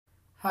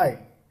Hi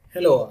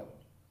hello all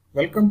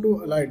welcome to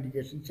అలా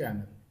education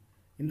channel.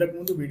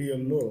 ఇంతకుముందు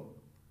వీడియోల్లో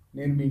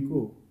నేను మీకు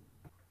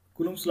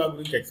కులుంబ్స్ లా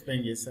గురించి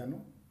ఎక్స్ప్లెయిన్ చేశాను.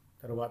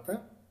 తర్వాత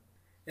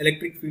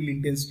ఎలక్ట్రిక్ ఫీల్డ్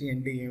ఇంటెన్సిటీ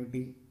అంటే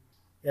ఏమిటి,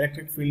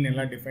 ఎలక్ట్రిక్ ఫీల్డ్ని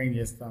ఎలా డిఫైన్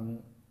చేస్తాము,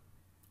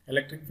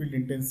 ఎలక్ట్రిక్ ఫీల్డ్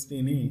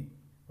ఇంటెన్సిటీని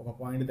ఒక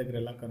పాయింట్ దగ్గర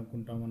ఎలా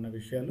కనుక్కుంటాము అన్న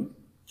విషయాలు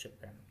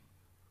చెప్పాను.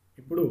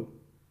 ఇప్పుడు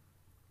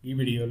ఈ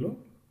వీడియోలో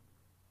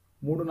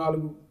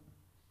 3-4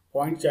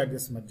 పాయింట్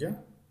ఛార్జెస్ మధ్య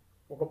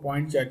ఒక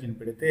పాయింట్ ఛార్జ్ని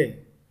పెడితే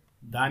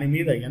దాని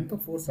మీద ఎంత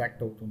ఫోర్స్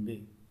యాక్ట్ అవుతుంది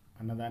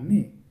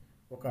అన్నదాన్ని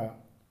ఒక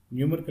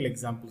న్యూమరికల్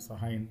ఎగ్జాంపుల్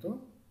సహాయంతో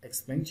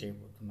ఎక్స్ప్లెయిన్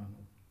చేయబోతున్నాను.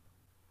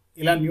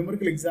 ఇలా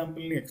న్యూమరికల్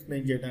ఎగ్జాంపుల్ని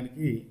ఎక్స్ప్లెయిన్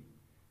చేయడానికి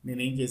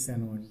నేనేం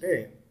చేశాను అంటే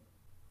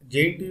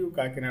JNTK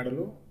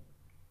కాకినాడలో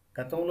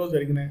గతంలో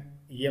జరిగిన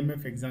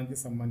EMF ఎగ్జామ్కి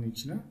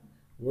సంబంధించిన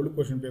ఓల్డ్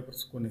క్వశ్చన్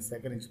పేపర్స్ కొన్ని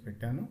సేకరించి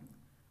పెట్టాను.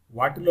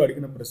 వాటిలో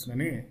అడిగిన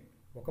ప్రశ్ననే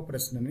ఒక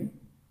ప్రశ్నని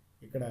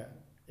ఇక్కడ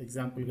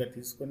ఎగ్జాంపుల్గా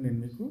తీసుకొని నేను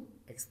మీకు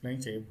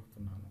ఎక్స్ప్లెయిన్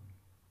చేయబోతున్నాను.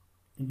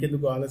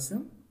 ఇంకెందుకు ఆలస్యం,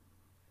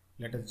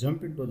 let us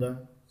jump into the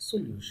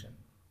solution.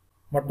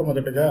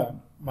 మొట్టమొదటిగా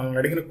మనం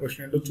అడిగిన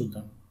క్వశ్చన్ ఏంటో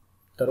చూద్దాం,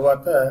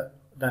 తర్వాత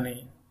దాని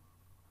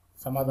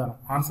సమాధానం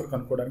ఆన్సర్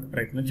కనుక్కోవడానికి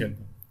ప్రయత్నం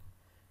చేద్దాం.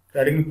 ఇక్కడ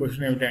అడిగిన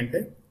క్వశ్చన్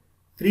ఏమిటంటే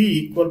 3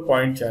 equal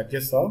point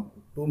charges of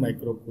 2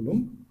 micro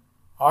coulomb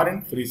are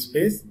in free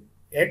space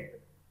at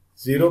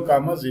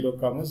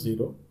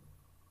 0,0,0,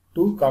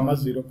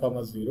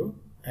 2,0,0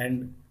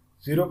 and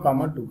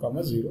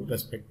 0,2,0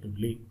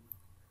 respectively.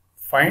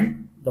 Find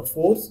the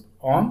force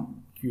on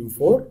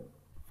Q4.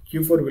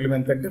 Q4 విలువ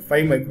ఎంత అంటే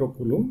 5 మైక్రో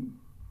కూలుంబ్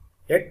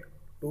ఎట్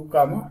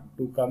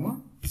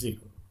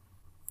 2,2,0.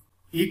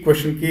 ఈ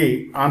క్వశ్చన్కి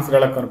ఆన్సర్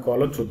ఎలా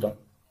కనుక్కోవాలో చూద్దాం.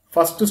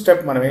 ఫస్ట్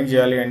స్టెప్ మనం ఏం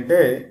చేయాలి అంటే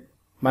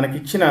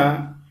మనకిచ్చిన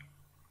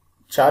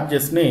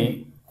ఛార్జెస్ని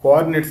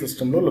కోఆర్డినేట్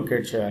సిస్టంలో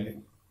లొకేట్ చేయాలి.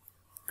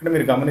 ఇక్కడ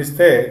మీరు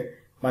గమనిస్తే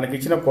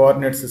మనకిచ్చిన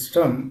coordinate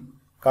system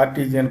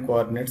Cartesian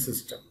coordinate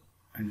system,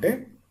 అంటే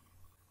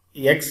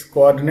X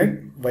coordinate,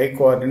 Y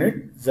coordinate,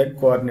 Z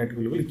coordinate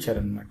విలువలు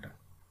ఇచ్చారనమాట.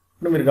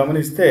 ఇప్పుడు మీరు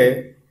గమనిస్తే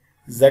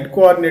Z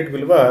కోఆర్డినేట్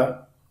విలువ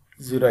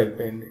 0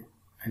 అయిపోయింది.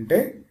 అంటే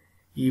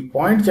ఈ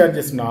పాయింట్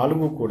ఛార్జెస్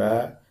 4 కూడా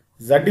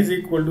Z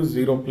 =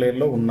 0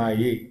 ప్లేన్లో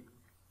ఉన్నాయి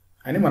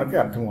అని మనకి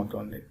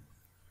అర్థమవుతుంది.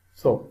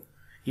 సో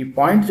ఈ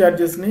పాయింట్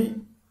ఛార్జెస్ని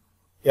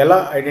ఎలా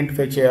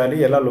ఐడెంటిఫై చేయాలి,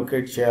 ఎలా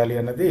లొకేట్ చేయాలి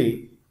అన్నది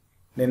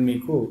నేను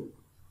మీకు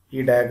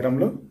ఈ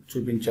డయాగ్రామ్లో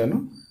చూపించాను.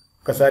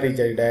 ఒకసారి ఈ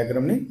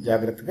డయాగ్రామ్ని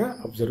జాగ్రత్తగా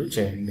అబ్జర్వ్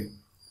చేయండి.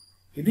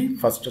 ఇది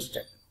ఫస్ట్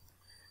స్టెప్.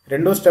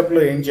 రెండో స్టెప్లో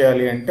ఏం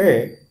చేయాలి అంటే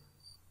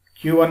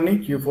Q1ని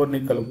Q4ని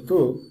కలుపుతూ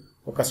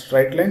ఒక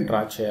స్ట్రైట్ లైన్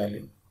డ్రా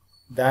చేయాలి.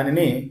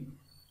 దానిని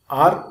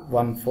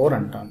R14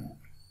 అంటాము.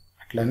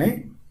 అట్లనే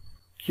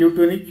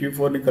Q2ని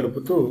Q4ని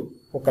కలుపుతూ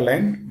ఒక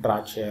లైన్ డ్రా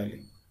చేయాలి.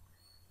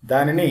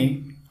 దానిని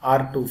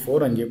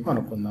R24 అని చెప్పి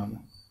అనుకుందాము.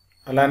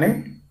 అలానే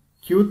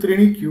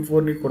Q3ని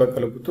Q4ని కూడా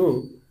కలుపుతూ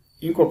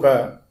ఇంకొక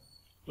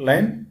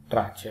లైన్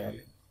డ్రా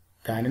చేయాలి.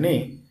 దానిని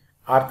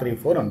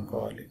R34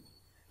 అనుకోవాలి.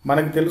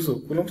 మనకు తెలుసు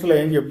కులుంబ్స్లో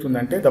ఏం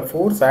చెప్తుందంటే the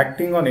force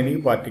acting on any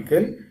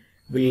particle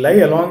will లై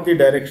along the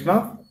direction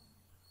of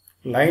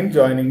line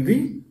joining the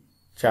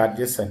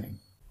charges అని.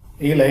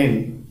 ఈ లైన్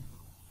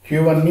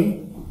Q1ని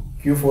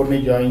Q4ని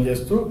జాయిన్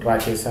చేస్తూ డ్రా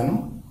చేశాను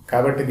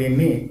కాబట్టి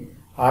దీన్ని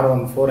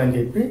R14 అని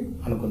చెప్పి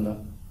అనుకుందాం.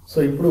 సో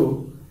ఇప్పుడు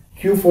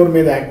Q4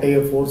 మీద యాక్ట్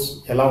అయ్యే ఫోర్స్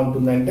ఎలా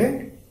ఉంటుందంటే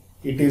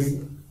it is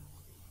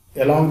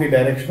along the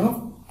direction of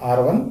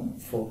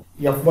R14.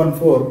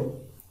 F14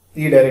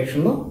 ఈ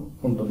డైరెక్షన్లో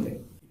ఉంటుంది.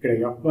 ఇక్కడ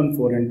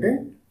F14 అంటే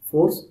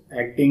force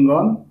acting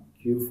on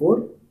Q4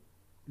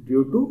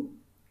 due to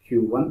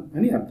Q1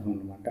 అని అర్థం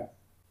అన్నమాట.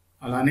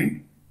 అలానే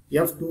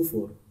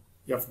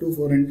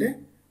F24 అంటే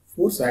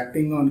force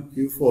acting on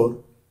Q4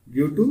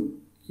 due to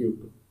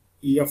Q2.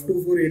 ఈ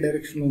F24 ఏ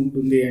డైరెక్షన్లో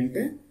ఉంటుంది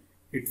అంటే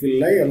ఇట్ విల్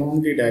లై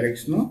along the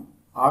direction of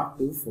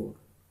R24.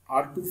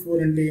 R24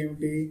 అంటే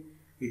ఏమిటి?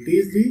 It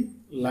is the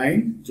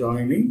line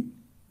joining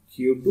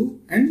Q2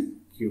 and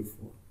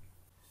Q4.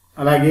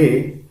 అలాగే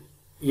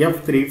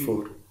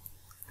F34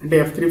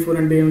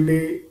 అంటే ఏమిటి?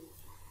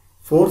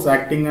 Force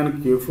acting on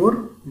Q4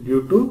 due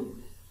to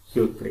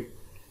Q3.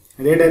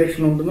 అదే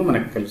డైరెక్షన్లో ఉంటుందో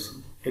మనకు తెలుసు.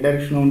 ఏ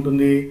డైరెక్షన్లో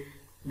ఉంటుంది?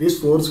 This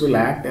force will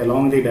act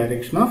along the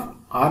direction of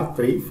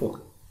R34.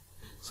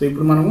 So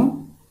ఇప్పుడు మనము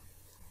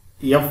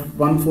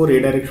F14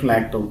 ఏ డైరెక్షన్లో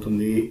యాక్ట్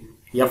అవుతుంది,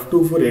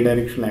 F24 ఏ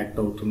డైరెక్షన్లో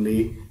యాక్ట్ అవుతుంది,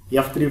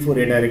 F34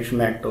 ఏ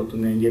డైరెక్షన్లో యాక్ట్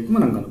అవుతుంది అని చెప్పి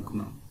మనం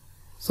కనుక్కున్నాం.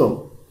 So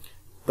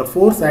the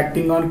force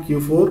acting on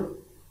Q4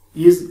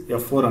 is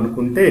F4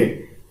 అనుకుంటే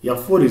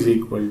F4 is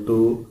equal to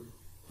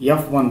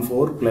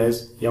F14 plus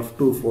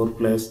F24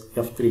 plus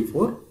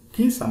F34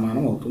 కి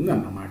సమానం అవుతుంది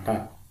అన్నమాట.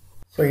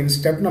 సో ఇన్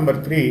స్టెప్ నెంబర్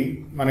 3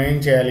 మనం ఏం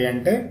చేయాలి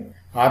అంటే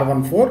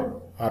R14,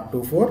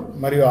 R24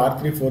 మరియు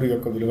R34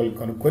 యొక్క విలువలు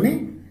కనుక్కొని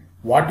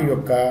వాటి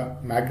యొక్క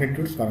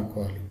మ్యాగ్నిట్యూడ్స్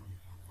కనుక్కోవాలి.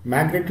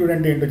 మ్యాగ్నిట్యూడ్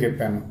అంటే ఏంటో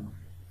చెప్పాను,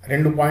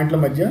 2 పాయింట్ల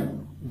మధ్య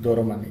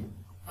దూరం అని.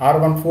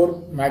 R14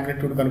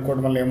 మ్యాగ్నిట్యూడ్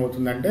కనుక్కోవడం వల్ల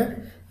ఏమవుతుందంటే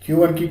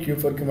Q1కి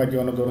Q4కి మధ్య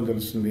ఉన్న దూరం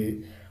తెలుస్తుంది.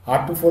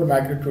 R24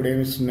 మ్యాగ్నిట్యూడ్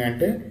ఏమి ఇస్తుంది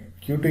అంటే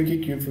Q2కి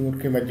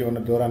Q4కి మధ్య ఉన్న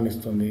దూరాన్ని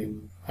ఇస్తుంది.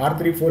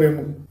 R34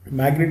 ఏమో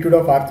మ్యాగ్నిట్యూడ్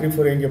ఆఫ్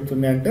R34 ఏం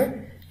చెప్తుంది అంటే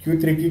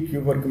Q3కి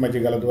Q4కి మధ్య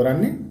గల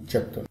దూరాన్ని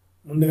చెప్తుంది.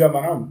 ముందుగా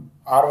మనం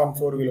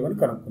R14 విలువను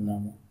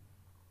కనుక్కుందాము.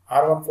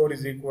 R14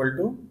 is equal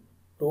to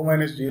 2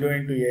 minus 0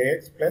 into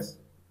AX plus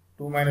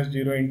 2 minus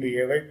 0 into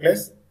AY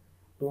plus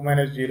 2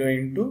 minus 0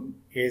 into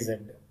AZ.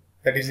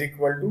 That is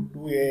equal to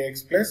 2AX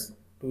plus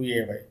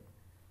 2AY.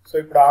 So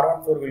ఇప్పుడు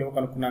R14 విలువ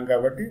కనుక్కున్నాం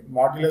కాబట్టి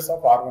modulus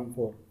of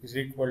R14 is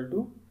equal to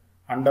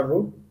under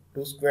root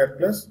 2 square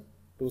plus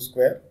 2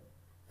 square.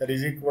 That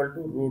is equal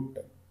to root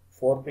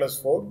 4 plus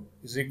 4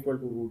 is equal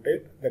to root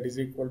 8. That is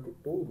equal to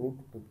 2 root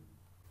 2.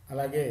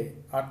 అలాగే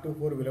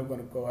R24 విలువ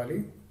కనుక్కోవాలి.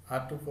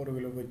 R24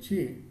 విలువ వచ్చి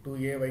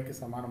 2AYకి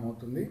సమానం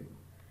అవుతుంది.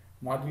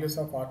 Modulus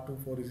of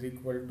R24 is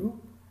equal to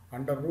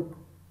under root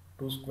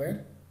 2 square.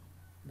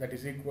 That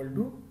is equal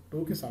to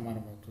 2కి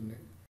సమానం అవుతుంది.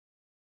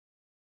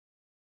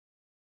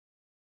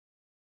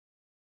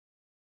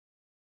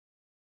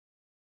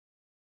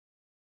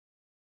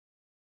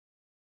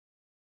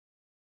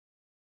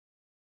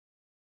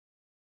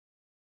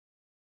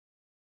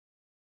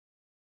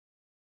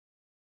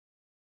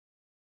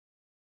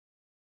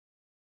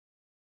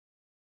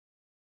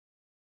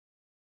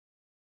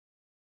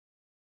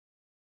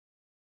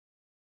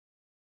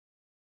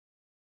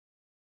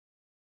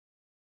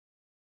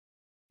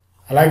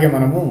 అలాగే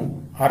మనము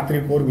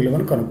R34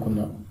 విలువను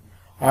కనుక్కుందాం.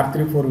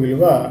 R34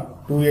 విలువ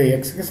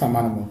 2AXకి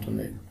సమానం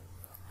అవుతుంది.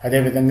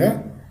 అదేవిధంగా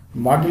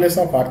modulus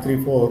of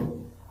R34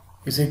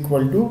 is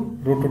equal to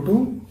root 2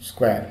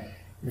 square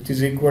which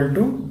is equal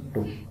to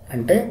 2.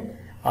 అంటే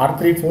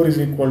R34 is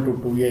equal to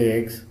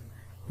 2AX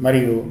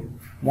మరియు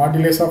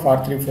modulus of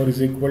R34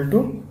 is equal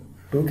to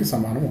 2కి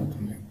సమానం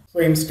అవుతుంది. So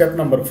in step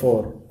number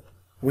 4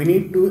 we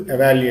need to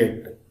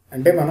evaluate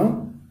అంటే మనం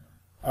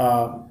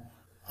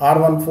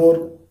R14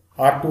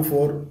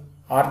 R24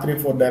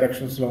 R34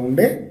 డైరెక్షన్స్లో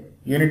ఉండే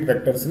unit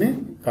వెక్టర్స్ని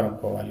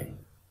కనుక్కోవాలి.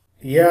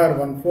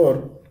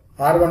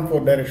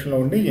 R14 డైరెక్షన్లో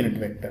ఉండే యూనిట్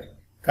వెక్టర్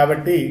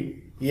కాబట్టి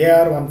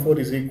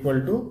AR14 is equal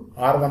to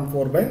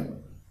R14 by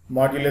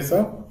modulus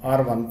of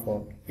R14.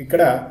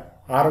 ఇక్కడ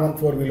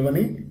R14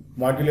 విలువని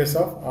మాడ్యులస్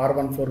ఆఫ్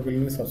R14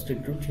 విలువని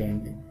సబ్స్టిట్యూట్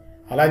చేయండి.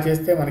 అలా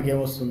చేస్తే మనకి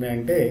ఏమొస్తుంది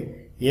అంటే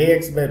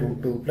AX by root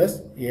 2 plus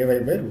AY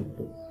by root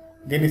 2.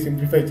 దీన్ని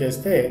సింప్లిఫై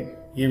చేస్తే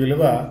ఈ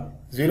విలువ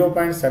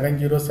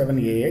 0.707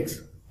 AX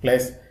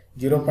ప్లస్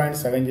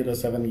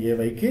 0.707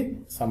 AYకి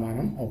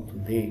సమానం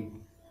అవుతుంది.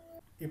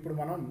 ఇప్పుడు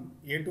మనం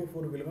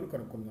A24 విలువను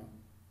కనుక్కుందాం.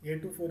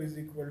 A24 is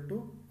equal to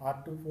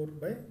R24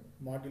 by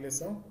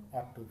modulus of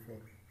R24.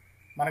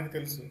 మనకు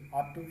తెలుసు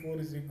R24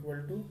 is equal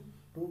to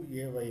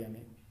 2AY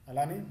అని.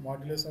 అలానే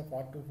మాడ్యులస్ ఆఫ్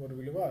R24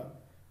 విలువ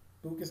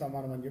 2కి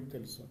సమానం అని చెప్పి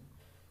తెలుసు.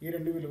 ఈ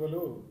రెండు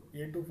విలువలు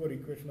A24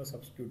 ఈక్వేషన్లో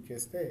సబ్స్టిట్యూట్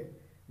చేస్తే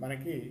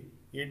మనకి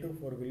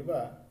A24 విలువ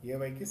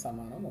AYకి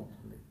సమానం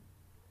అవుతుంది.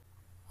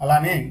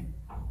 అలానే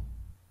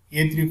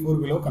A34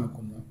 విలువ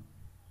కనుక్కుందాం.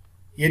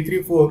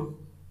 A34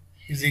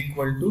 is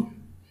equal to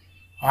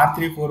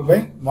R34 by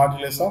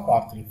modulus of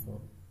R34.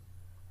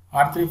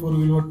 R34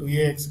 విలువ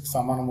 2AXకి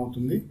సమానం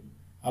అవుతుంది.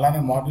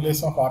 అలానే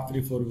మాడ్యులస్ ఆఫ్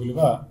R34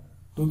 విలువ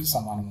 2కి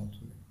సమానం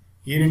అవుతుంది.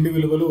 ఈ రెండు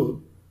విలువలు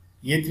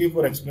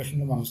A34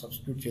 ఎక్స్ప్రెషన్ను మనం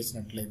సబ్స్టిట్యూట్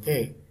చేసినట్లయితే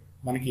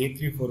మనకి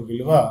A34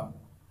 విలువ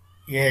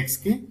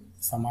AXకి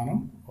సమానం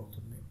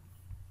అవుతుంది.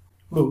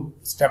 ఇప్పుడు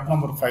స్టెప్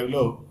నెంబర్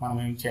 5లో మనం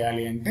ఏం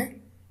చేయాలి అంటే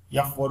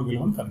F4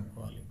 విలువను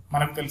కనుక్కోవాలి.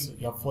 మనకు తెలుసు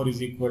F4 is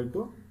equal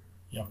to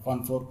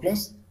F14 plus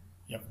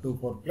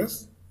F24 plus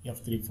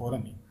F34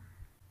 అని.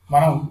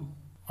 మనం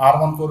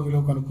R14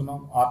 విలువ కనుక్కున్నాం,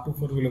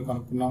 R24 విలువ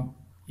కనుక్కున్నాం,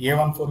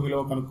 A14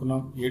 విలువ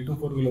కనుక్కున్నాం,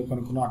 A24 విలువ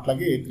కనుక్కున్నాం,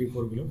 అట్లాగే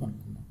A34 విలువ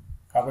కనుక్కున్నాం.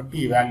 కాబట్టి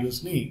ఈ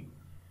వాల్యూస్ని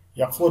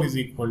F4 is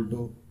equal to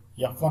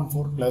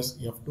F14 plus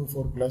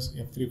F24 plus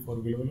F34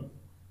 విలువలు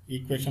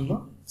ఈక్వేషన్లో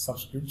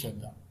సబ్స్టిట్యూట్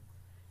చేద్దాం.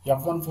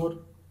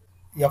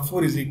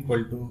 F4 is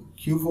equal to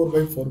Q4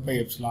 by 4 pi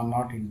epsilon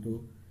naught into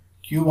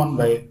Q1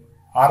 by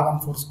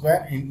R14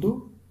 square into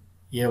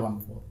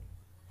A14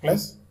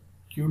 plus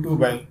Q2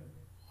 by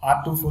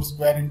R24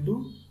 square into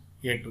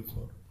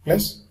A24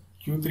 plus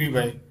Q3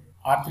 by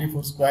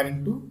R34 square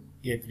into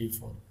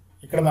A34.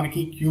 ఇక్కడ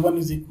మనకి Q1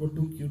 is equal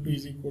to Q2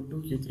 is equal to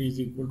Q3 is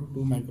equal to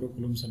 2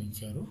 microcoulombs అని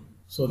ఇచ్చారు.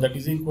 So that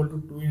is equal to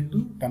 2 into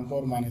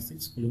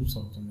 10⁻⁻6 coulombs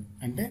అవుతుంది.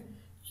 అంటే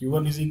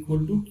Q1 is equal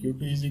to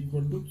Q2 is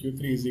equal to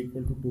Q3 is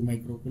equal to 2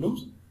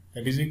 microcoulombs.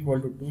 That is equal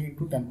to 2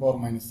 into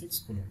 10⁻⁻6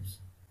 coulombs.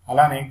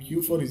 అలానే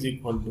Q4 is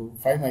equal to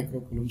 5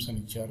 microcoulombs అని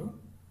ఇచ్చారు.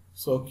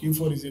 So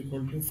Q4 is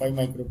equal to 5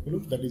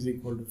 microcoulombs. That is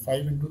equal to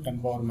 5 into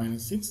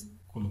 10⁻⁻6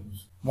 coulombs.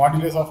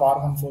 Modulus of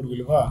R14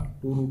 విలువ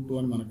 2 root 2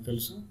 అని మనకు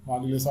తెలుసు.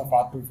 Modulus of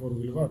R24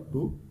 విలువ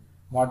 2,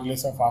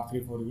 modulus of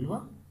R34 విలువ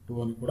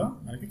 2 అని కూడా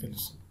మనకి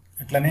తెలుసు.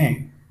 అట్లనే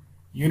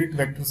unit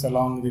vectors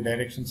along the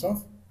directions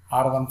of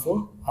R14,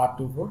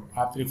 R24,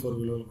 R34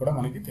 విలువలు కూడా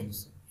మనకి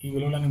తెలుసు. ఈ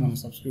విలువలని మనం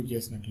సబ్స్టిట్యూట్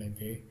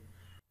చేసినట్లయితే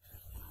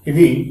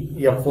ఇది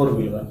F4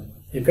 విలువ.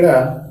 ఇక్కడ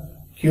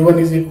Q1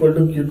 is equal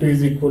to Q2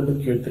 is equal to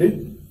Q3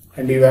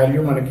 and ఈ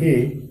వాల్యూ మనకి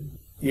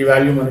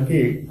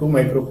 2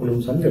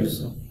 మైక్రోకూలమ్స్ అని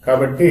తెలుసు.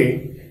 కాబట్టి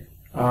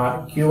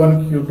Q1,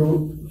 Q2,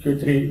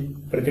 Q3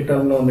 ప్రతి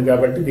టర్మ్లో ఉంది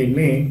కాబట్టి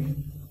దీన్ని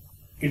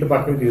ఇటు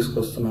పక్కకి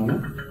తీసుకొస్తున్నాను.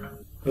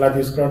 అలా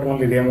తీసుకురావడం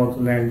వల్ల ఇది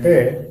ఏమవుతుంది అంటే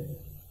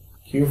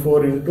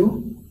Q4 into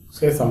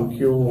say some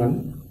q1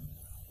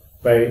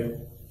 by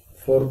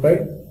 4 pi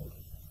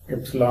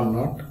epsilon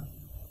naught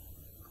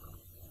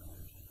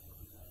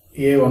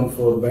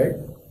A14 by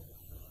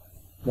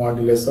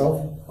modulus of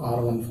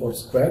R14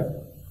 square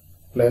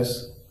plus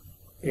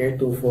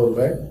A24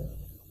 by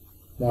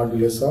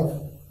modulus of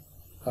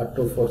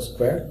R24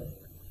 square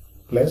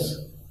plus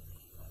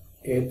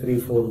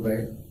A34 by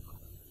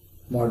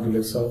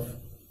modulus of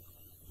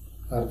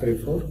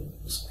R34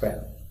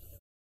 square.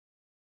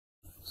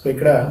 So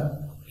ఇక్కడ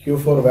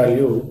Q4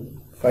 value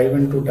 5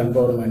 into 10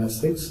 power minus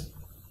 6,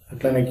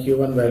 అట్లనే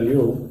Q1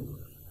 value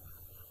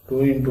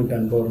 2 into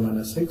 10 power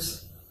minus 6,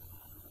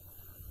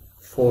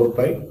 4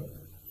 pi,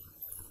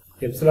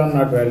 epsilon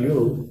naught value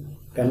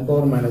 10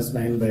 power minus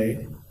 9 by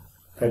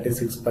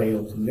 36 pi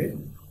అవుతుంది.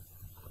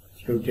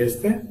 Split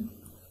చేస్తే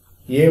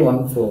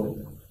A14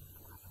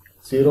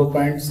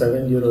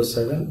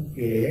 0.707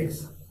 AX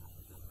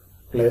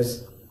plus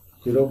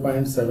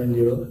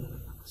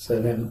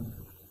 0.707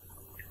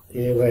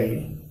 AY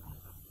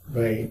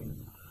by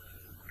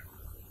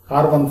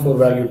R14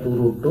 value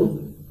 2√2,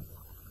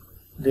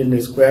 దీన్ని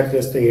square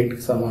చేస్తే 8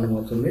 కి సమానం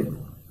అవుతుంది,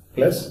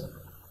 plus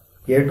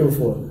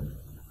A24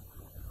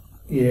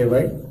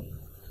 AY,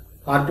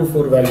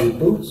 R24 value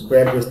 2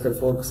 square చేస్తే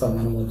 4 కి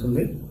సమానం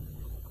అవుతుంది,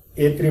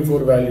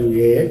 A34 value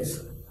AX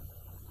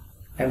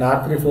and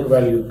R34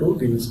 value 2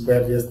 దీన్ని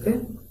స్క్వేర్ చేస్తే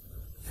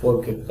 4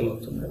 కి ఈక్వల్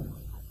అవుతుంది.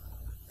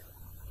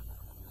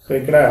 సో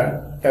ఇక్కడ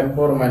 10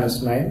 power minus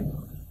 9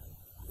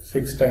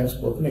 6 టైమ్స్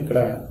పోతుంది, ఇక్కడ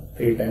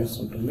 3 టైమ్స్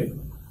ఉంటుంది.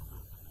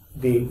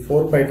 ఇది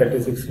 4 pi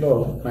 36 లో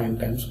 9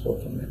 టైమ్స్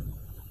పోతుంది.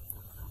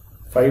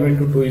 5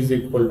 into 2 is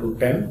equal to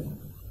 10.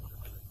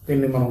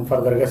 దీన్ని మనం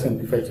ఫర్దర్గా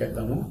సింప్లిఫై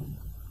చేద్దాము.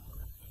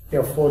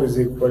 F4 is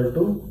equal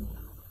to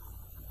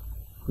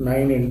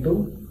 9 into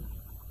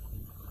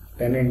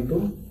 10 into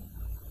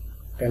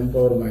 10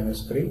 power minus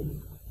 3,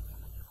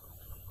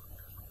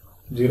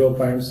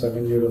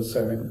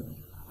 0.707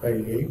 by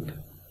 8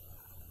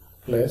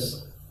 plus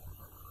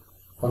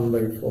 1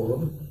 by 4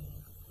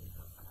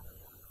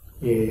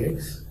 AX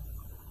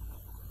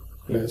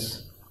plus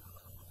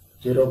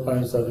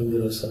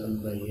 0.707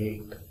 by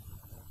 8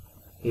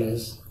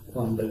 plus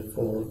 1 by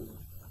 4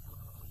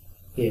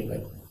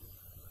 AY,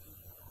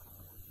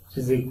 which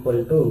is equal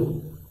to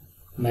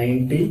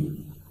 90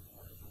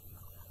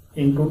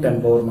 into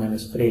 10 power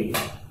minus 3.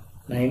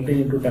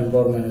 90 into 10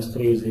 power minus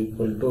 3 is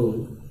equal to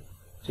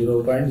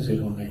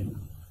 0.09.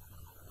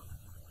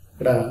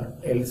 ఇక్కడ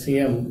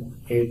LCM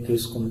 8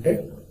 తీసుకుంటే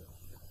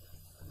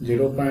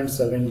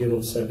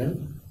 0.707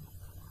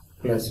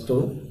 plus 2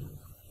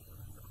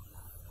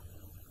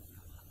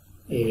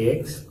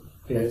 AX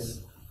plus,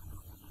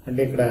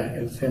 అంటే ఇక్కడ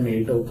LCM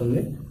 8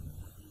 అవుతుంది,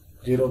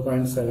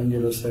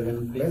 0.707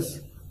 plus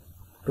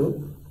 2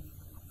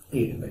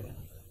 AY.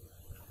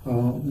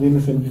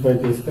 దీన్ని simplify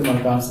చేస్తే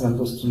మనకు answer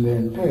ఎంత వస్తుంది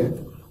అంటే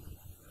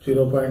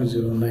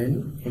 0.09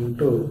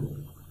 into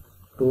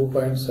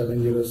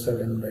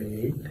 2.707 by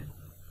 8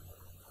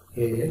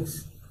 AX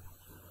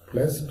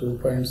plus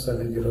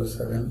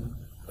 2.707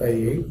 by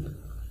 8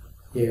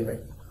 AY,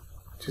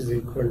 which is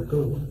equal to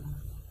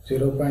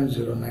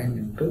 0.09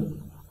 into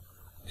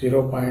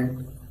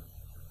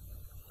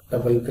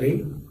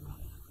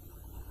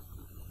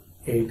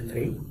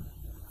 0.3383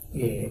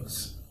 AX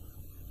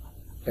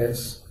plus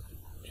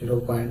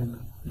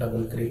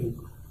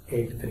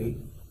 0.3383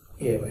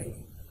 AY.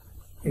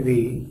 ఇది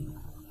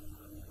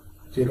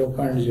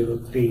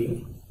 0.03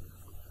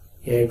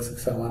 AX కి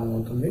సమానం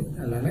అవుతుంది,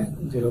 అలానే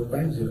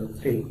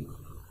 0.03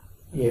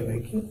 AY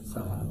కి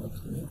సమానం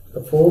అవుతుంది.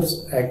 The force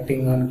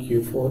acting on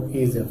Q4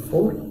 is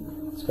F4.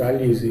 Its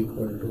value is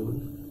equal to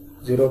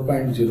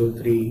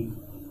 0.03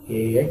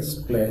 AX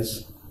plus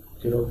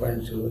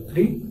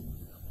 0.03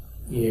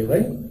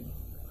 AY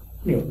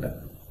Newton.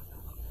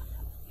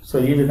 So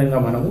ఈ విధంగా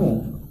మనము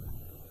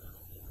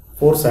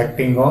force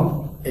acting on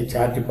a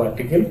charged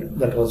particle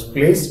that was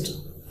placed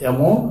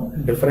among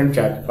different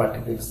charged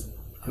particles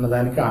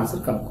అన్నదానికి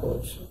answer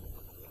కనుక్కోవచ్చు.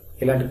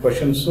 ఇలాంటి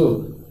questions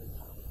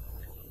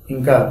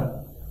ఇంకా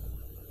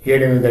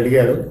 7-8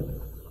 అడిగారు.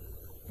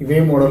 ఇవే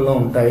మోడల్లో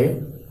ఉంటాయి.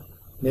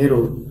 మీరు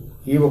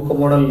ఈ ఒక్క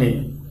మోడల్ని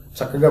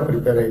చక్కగా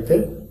ప్రిపేర్ అయితే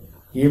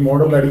ఈ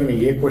మోడల్ అడిగిన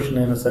ఏ క్వశ్చన్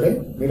అయినా సరే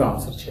మీరు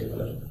ఆన్సర్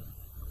చేయగలరు.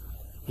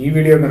 ఈ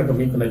వీడియో కనుక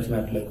మీకు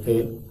నచ్చినట్లయితే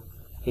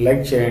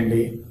లైక్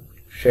చేయండి,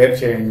 షేర్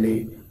చేయండి,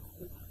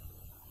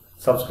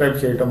 సబ్స్క్రైబ్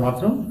చేయటం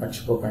మాత్రం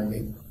మర్చిపోకండి.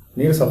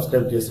 మీరు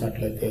సబ్స్క్రైబ్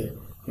చేసినట్లయితే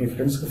మీ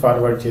ఫ్రెండ్స్కి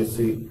ఫార్వర్డ్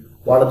చేసి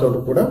వాళ్ళతో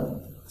కూడా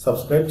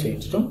సబ్స్క్రైబ్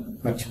చేయించడం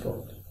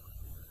మర్చిపోవద్దు.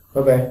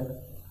 బాయ్.